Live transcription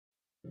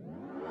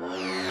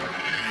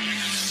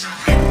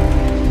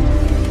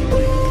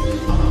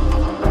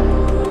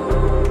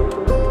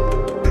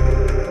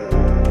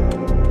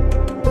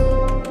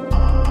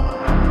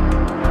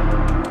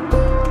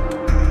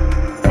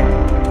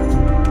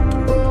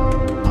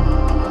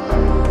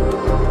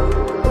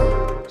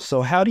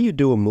So how do you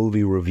do a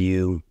movie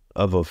review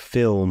of a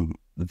film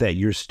that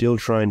you're still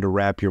trying to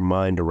wrap your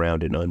mind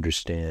around and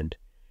understand?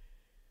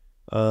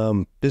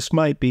 This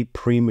might be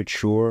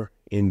premature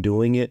in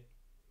doing it,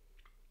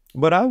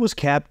 but I was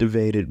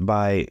captivated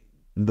by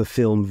the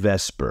film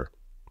Vesper,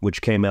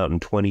 which came out in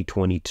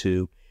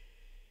 2022.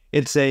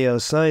 It's a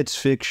science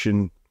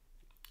fiction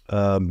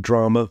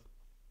drama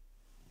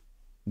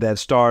that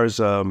stars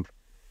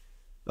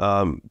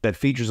that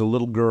features a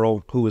little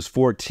girl who is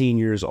 14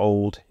 years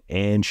old,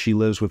 and she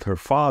lives with her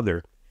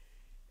father.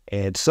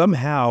 And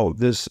somehow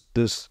this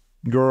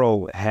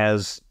girl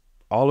has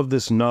all of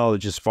this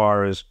knowledge as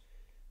far as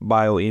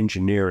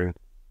bioengineering,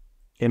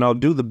 and I'll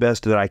do the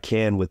best that I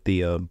can with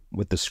the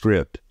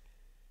script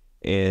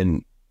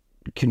and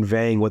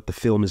conveying what the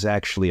film is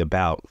actually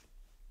about.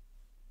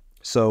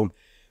 So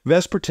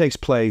Vesper takes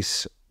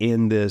place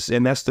in this,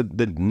 and that's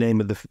the name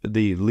of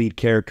the lead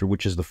character,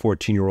 which is the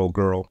 14-year-old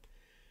girl.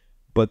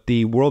 But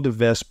the world of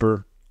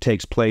Vesper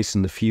takes place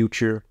in the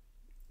future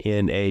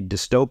in a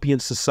dystopian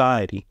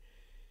society,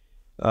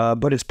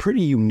 but it's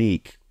pretty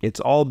unique. It's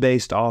all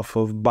based off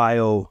of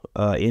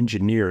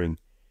bioengineering.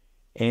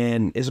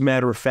 And as a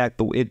matter of fact,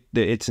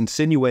 it's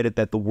insinuated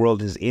that the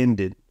world has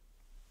ended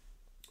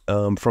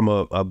from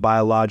a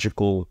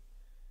biological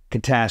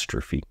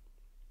catastrophe.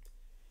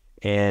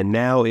 And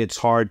now it's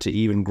hard to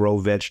even grow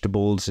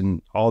vegetables,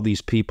 and all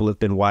these people have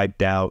been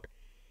wiped out.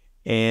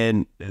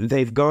 And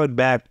they've gone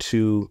back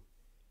to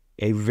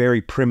a very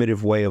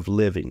primitive way of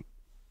living.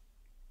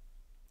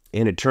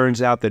 And it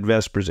turns out that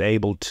Vesper's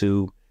able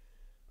to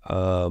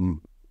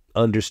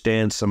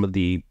understand some of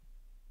the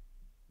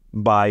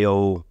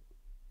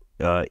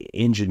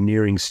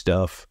engineering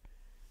stuff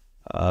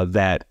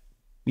that,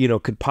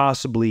 could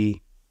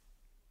possibly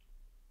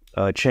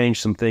change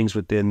some things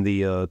within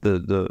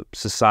the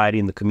society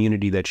and the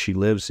community that she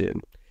lives in.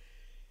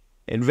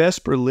 And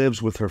Vesper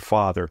lives with her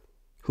father,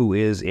 who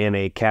is in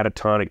a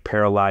catatonic,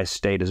 paralyzed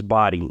state. His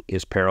body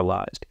is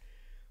paralyzed,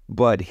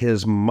 but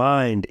his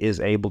mind is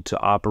able to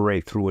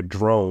operate through a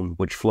drone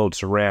which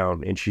floats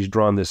around, and she's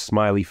drawn this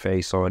smiley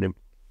face on him.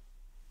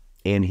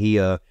 And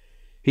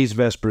he's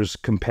Vesper's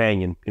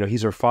companion.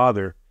 He's her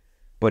father,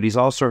 but he's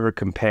also her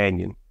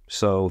companion.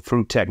 So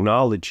through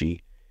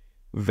technology,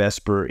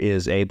 Vesper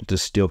is able to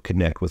still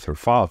connect with her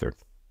father.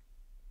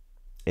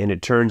 And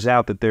it turns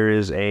out that there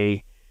is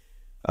a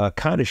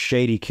kind of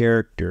shady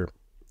character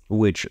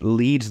which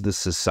leads the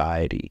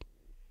society.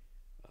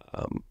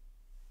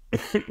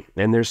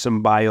 And there's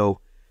some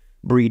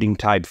bio-breeding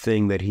type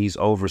thing that he's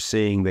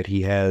overseeing, that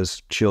he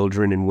has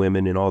children and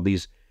women and all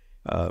these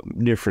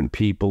different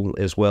people,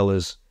 as well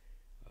as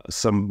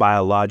some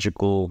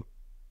biological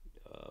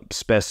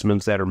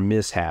specimens that are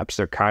mishaps.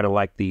 They're kind of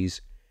like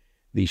these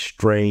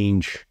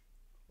strange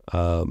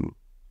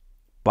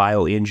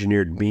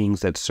bioengineered beings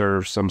that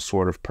serve some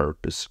sort of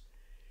purpose.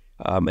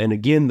 And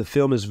again, the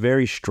film is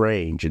very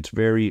strange. It's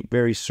very,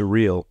 very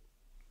surreal.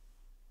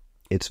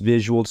 Its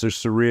visuals are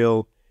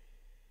surreal.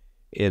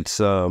 It's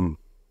the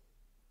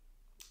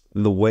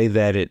way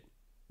that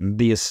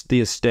the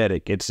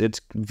aesthetic.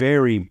 It's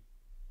very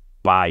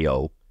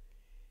bio,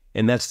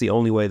 and that's the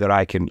only way that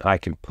I can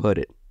put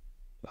it.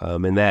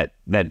 And that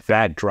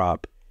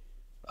backdrop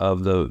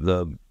of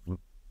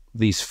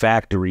these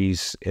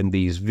factories and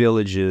these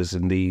villages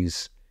and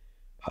these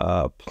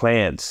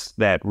plants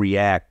that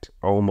react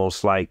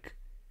almost like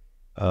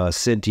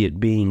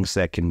sentient beings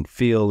that can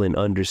feel and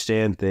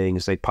understand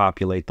things. They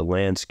populate the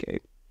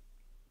landscape.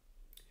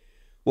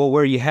 Well,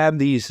 where you have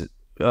these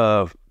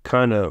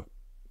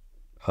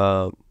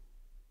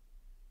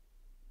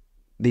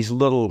these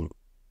little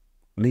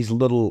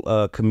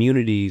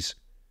communities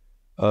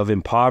of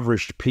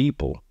impoverished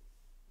people,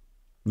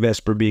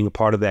 Vesper being a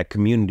part of that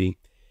community,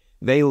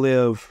 they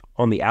live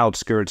on the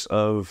outskirts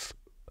of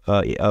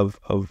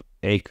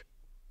a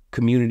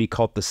community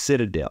called the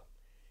Citadel.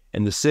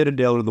 And the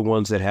Citadel are the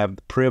ones that have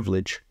the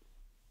privilege.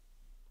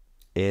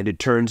 And it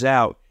turns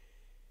out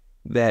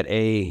that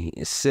a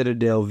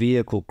Citadel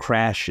vehicle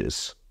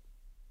crashes.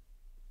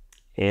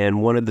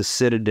 And one of the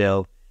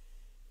Citadel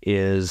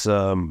is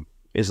a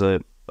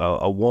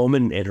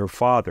woman and her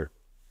father.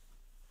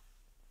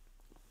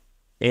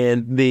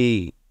 And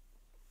the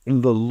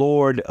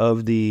lord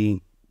of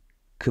the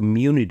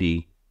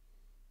community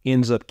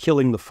ends up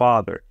killing the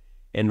father,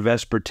 and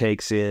Vesper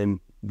takes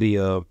in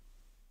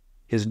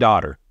his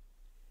daughter.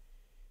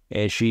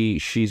 And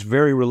she's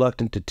very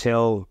reluctant to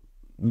tell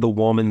the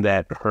woman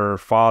that her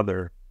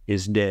father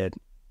is dead.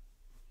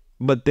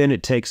 But then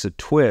it takes a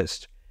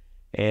twist,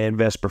 and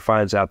Vesper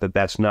finds out that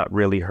that's not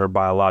really her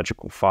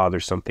biological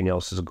father. Something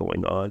else is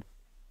going on.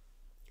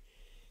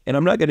 And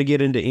I'm not going to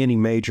get into any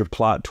major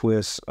plot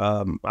twists.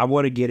 I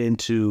want to get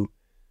into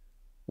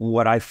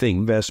what I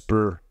think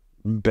Vesper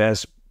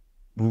best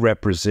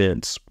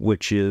represents,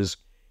 which is,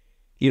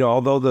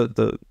 although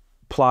the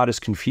plot is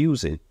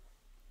confusing,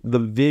 the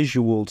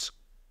visuals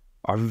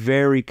are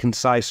very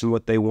concise in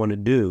what they want to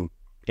do.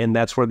 And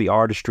that's where the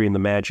artistry and the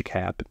magic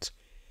happens.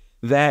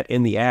 That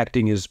and the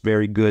acting is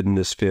very good in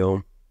this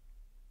film.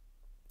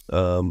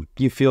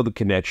 You feel the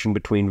connection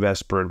between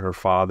Vesper and her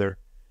father.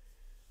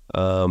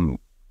 Um,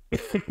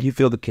 you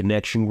feel the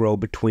connection grow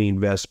between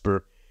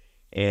Vesper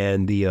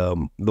and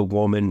the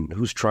woman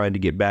who's trying to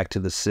get back to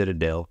the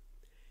Citadel.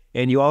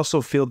 And you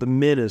also feel the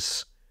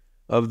menace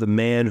of the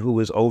man who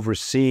is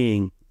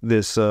overseeing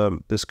this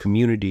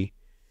community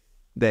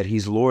that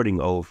he's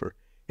lording over.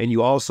 And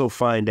you also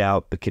find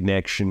out the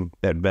connection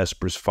that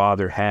Vesper's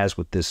father has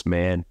with this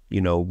man.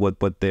 You know, what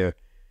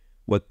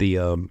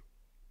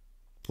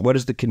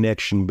is the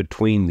connection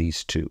between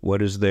these two?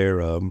 What is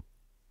their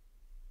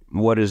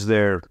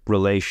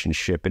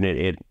relationship?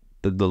 And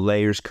the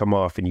layers come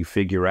off, and you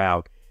figure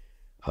out.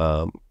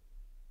 And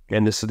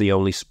this is the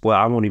only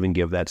I won't even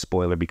give that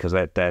spoiler, because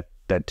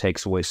that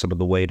takes away some of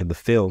the weight of the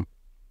film.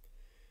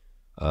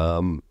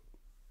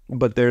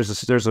 But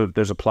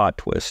there's a plot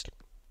twist.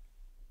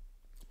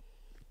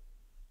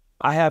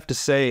 I have to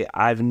say,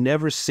 I've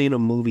never seen a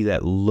movie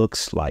that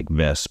looks like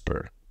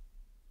Vesper.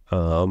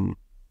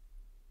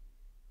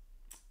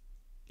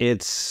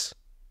 It's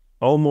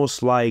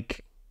almost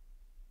like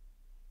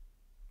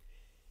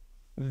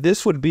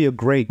this would be a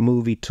great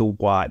movie to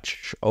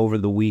watch over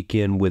the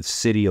weekend with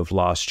City of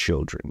Lost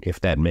Children,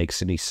 if that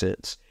makes any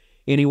sense.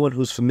 Anyone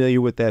who's familiar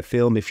with that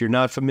film, if you're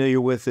not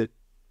familiar with it,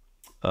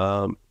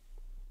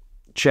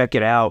 check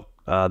it out.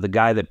 The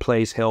guy that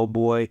plays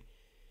Hellboy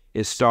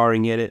is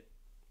starring in it.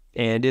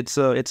 And it's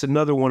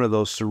another one of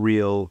those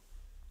surreal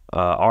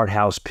art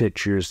house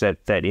pictures that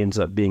ends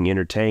up being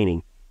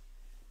entertaining.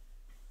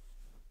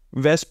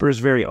 Vesper is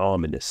very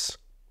ominous,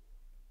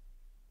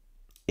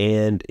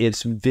 and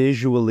it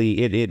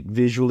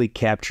visually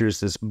captures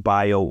this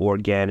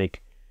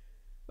bio-organic,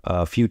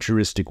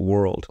 futuristic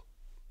world.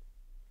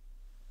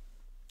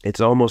 It's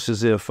almost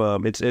as if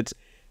it's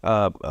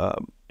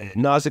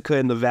Naussica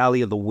in the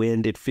Valley of the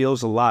Wind. It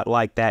feels a lot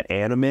like that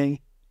anime.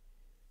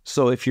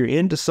 So if you're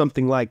into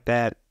something like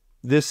that,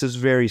 this is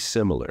very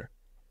similar.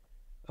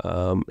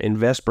 And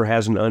Vesper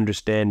has an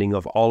understanding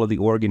of all of the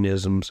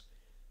organisms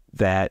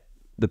that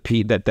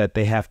that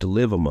they have to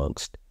live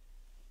amongst,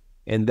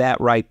 and that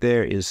right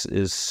there is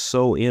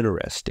so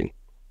interesting.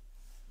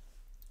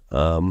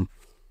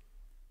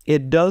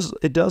 It does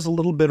a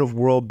little bit of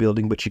world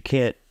building, but you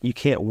can't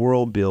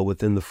world build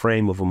within the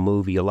frame of a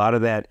movie. A lot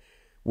of that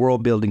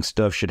world building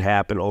stuff should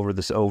happen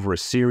over a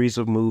series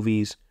of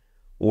movies,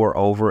 or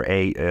over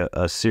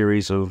a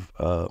series of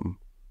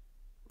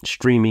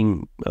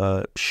streaming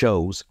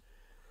shows.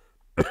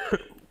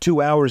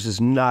 2 hours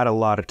is not a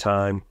lot of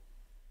time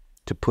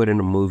to put in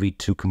a movie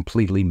to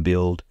completely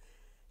build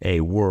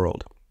a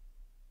world.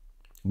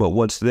 But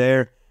what's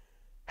there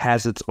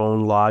has its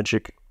own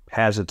logic,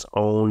 has its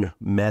own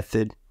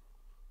method,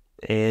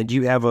 and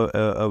you have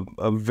a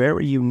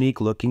very unique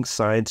looking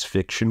science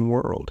fiction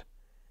world.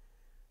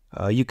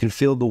 You can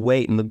feel the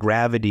weight and the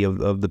gravity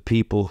of the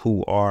people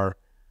who are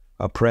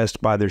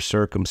oppressed by their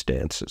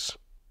circumstances.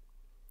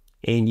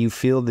 And you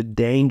feel the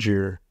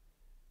danger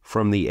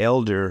from the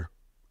elder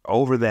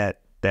over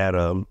that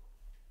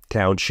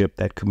township,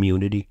 that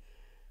community.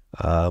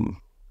 And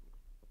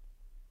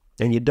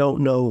you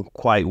don't know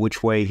quite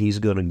which way he's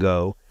going to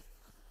go.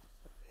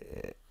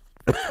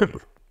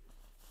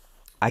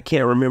 I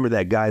can't remember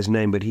that guy's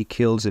name, but he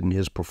kills it in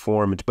his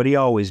performance, but he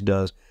always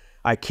does.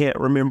 I can't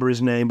remember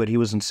his name, but he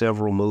was in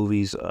several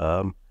movies.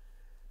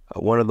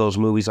 One of those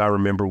movies I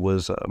remember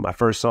was, I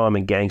first saw him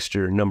in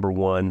Gangster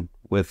 #1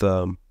 with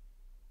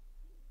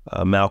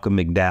Malcolm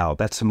McDowell.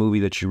 That's a movie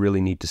that you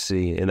really need to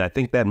see, and I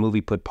think that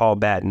movie put Paul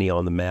Bettany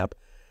on the map.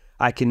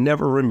 I can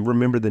never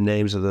remember the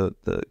names of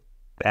the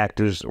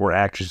actors or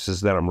actresses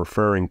that I'm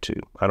referring to.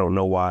 I don't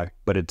know why,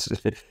 but it's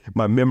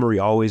my memory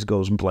always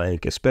goes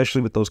blank,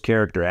 especially with those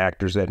character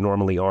actors that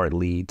normally aren't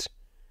leads.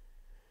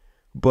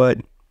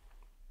 But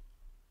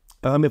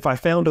if I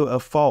found a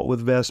fault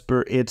with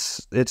Vesper,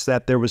 it's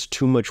that there was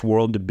too much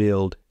world to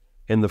build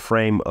in the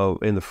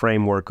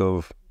framework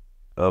of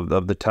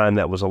the time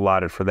that was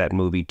allotted for that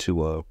movie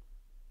to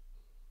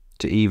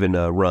even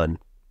run.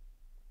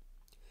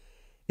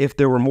 If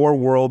there were more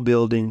world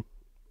building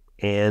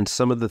and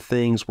some of the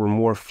things were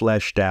more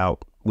fleshed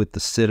out with the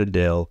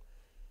Citadel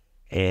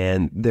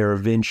and their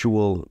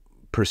eventual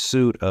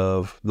pursuit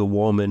of the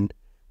woman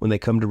when they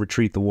come to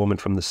retrieve the woman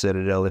from the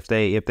Citadel, if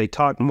they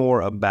talked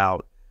more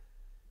about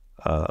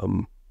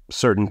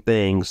certain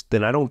things,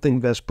 then I don't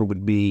think Vesper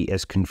would be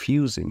as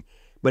confusing.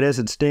 But as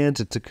it stands,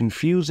 it's a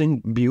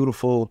confusing,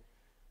 beautiful,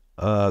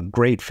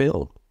 great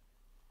film,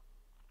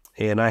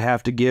 and I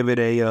have to give it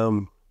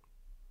a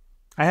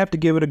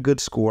good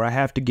score. I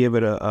have to give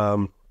it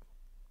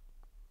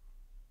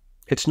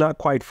it's not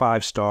quite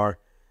 5-star,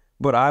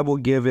 but I will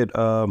give it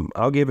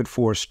I'll give it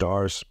 4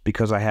 stars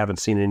because I haven't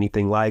seen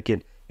anything like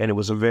it, and it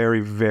was a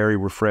very, very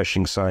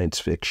refreshing science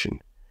fiction.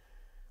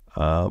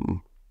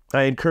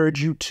 I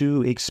encourage you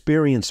to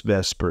experience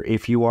Vesper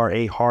if you are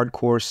a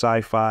hardcore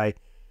sci-fi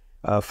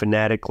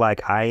fanatic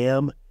like I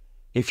am.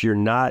 If you're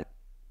not,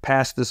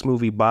 pass this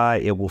movie by.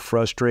 It will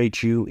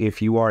frustrate you.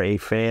 If you are a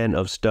fan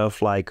of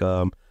stuff like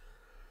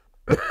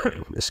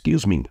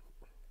excuse me,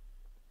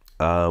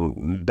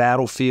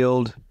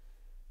 Battlefield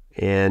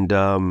and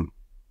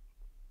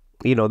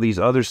these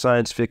other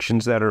science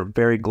fictions that are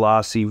very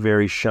glossy,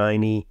 very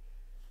shiny,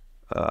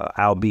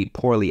 albeit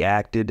poorly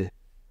acted,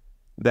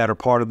 that are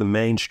part of the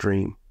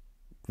mainstream,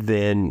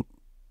 then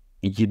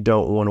you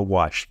don't want to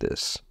watch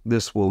this.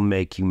 This will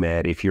make you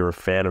mad if you're a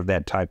fan of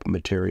that type of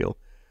material.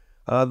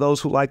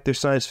 Those who like their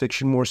science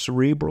fiction more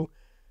cerebral,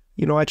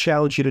 I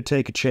challenge you to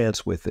take a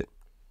chance with it.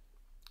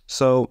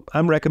 So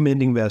I'm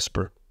recommending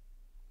Vesper.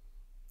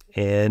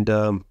 And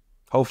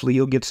hopefully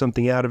you'll get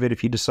something out of it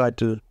if you decide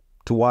to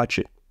watch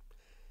it.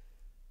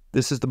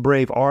 This is The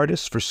Brave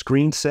Artist for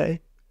Screensay,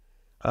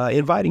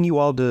 inviting you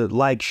all to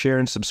like, share,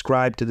 and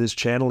subscribe to this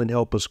channel and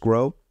help us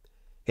grow.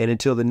 And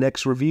until the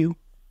next review,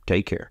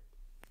 take care.